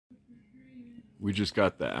We just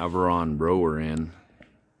got the Aviron Rower in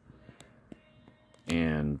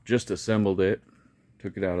and just assembled it,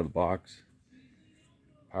 took it out of the box,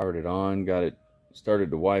 powered it on, got it started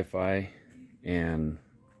to Wi-Fi, and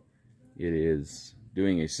it is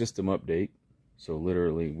doing a system update. So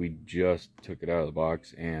literally we just took it out of the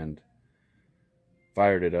box and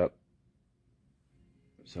fired it up.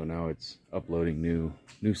 So now it's uploading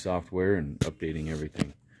new software and updating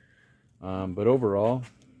everything. But overall,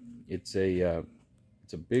 it's a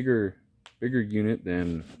bigger unit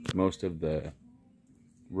than most of the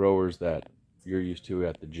rowers that you're used to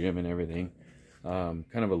at the gym and everything. Kind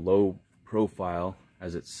of a low profile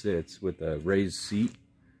as it sits with a raised seat,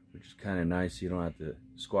 which is kind of nice. You don't have to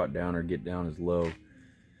squat down or get down as low.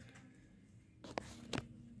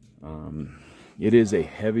 It is a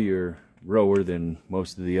heavier rower than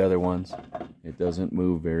most of the other ones. It doesn't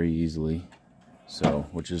move very easily, so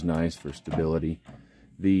which is nice for stability.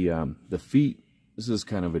 The feet, this is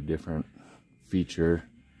kind of a different feature.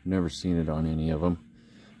 Never seen it on any of them,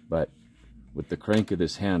 but with the crank of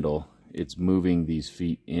this handle, it's moving these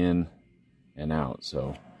feet in and out.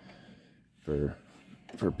 So for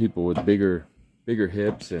people with bigger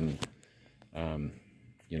hips and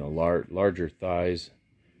you know, larger thighs,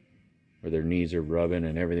 where their knees are rubbing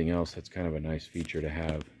and everything else, that's kind of a nice feature to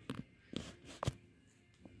have.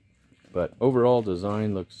 But overall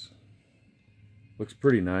design looks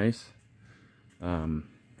pretty nice. The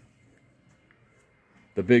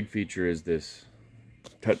big feature is this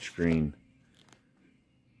touchscreen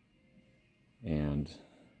and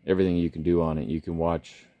everything you can do on it. You can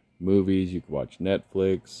watch movies, you can watch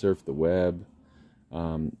Netflix, surf the web,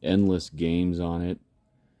 endless games on it.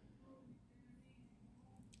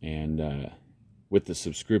 And with the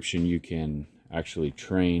subscription, you can actually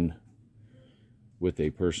train with a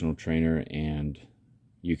personal trainer, and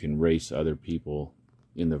you can race other people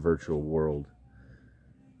in the virtual world.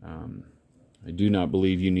 I do not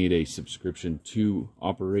believe you need a subscription to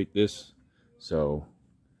operate this, so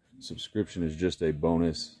subscription is just a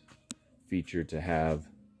bonus feature to have.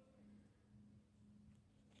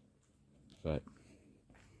 But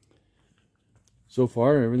so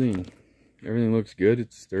far everything looks good.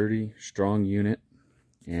 It's a sturdy, strong unit,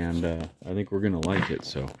 and I think we're gonna like it.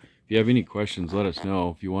 So if you have any questions, let us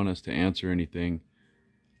know. If you want us to answer anything,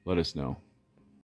 let us know.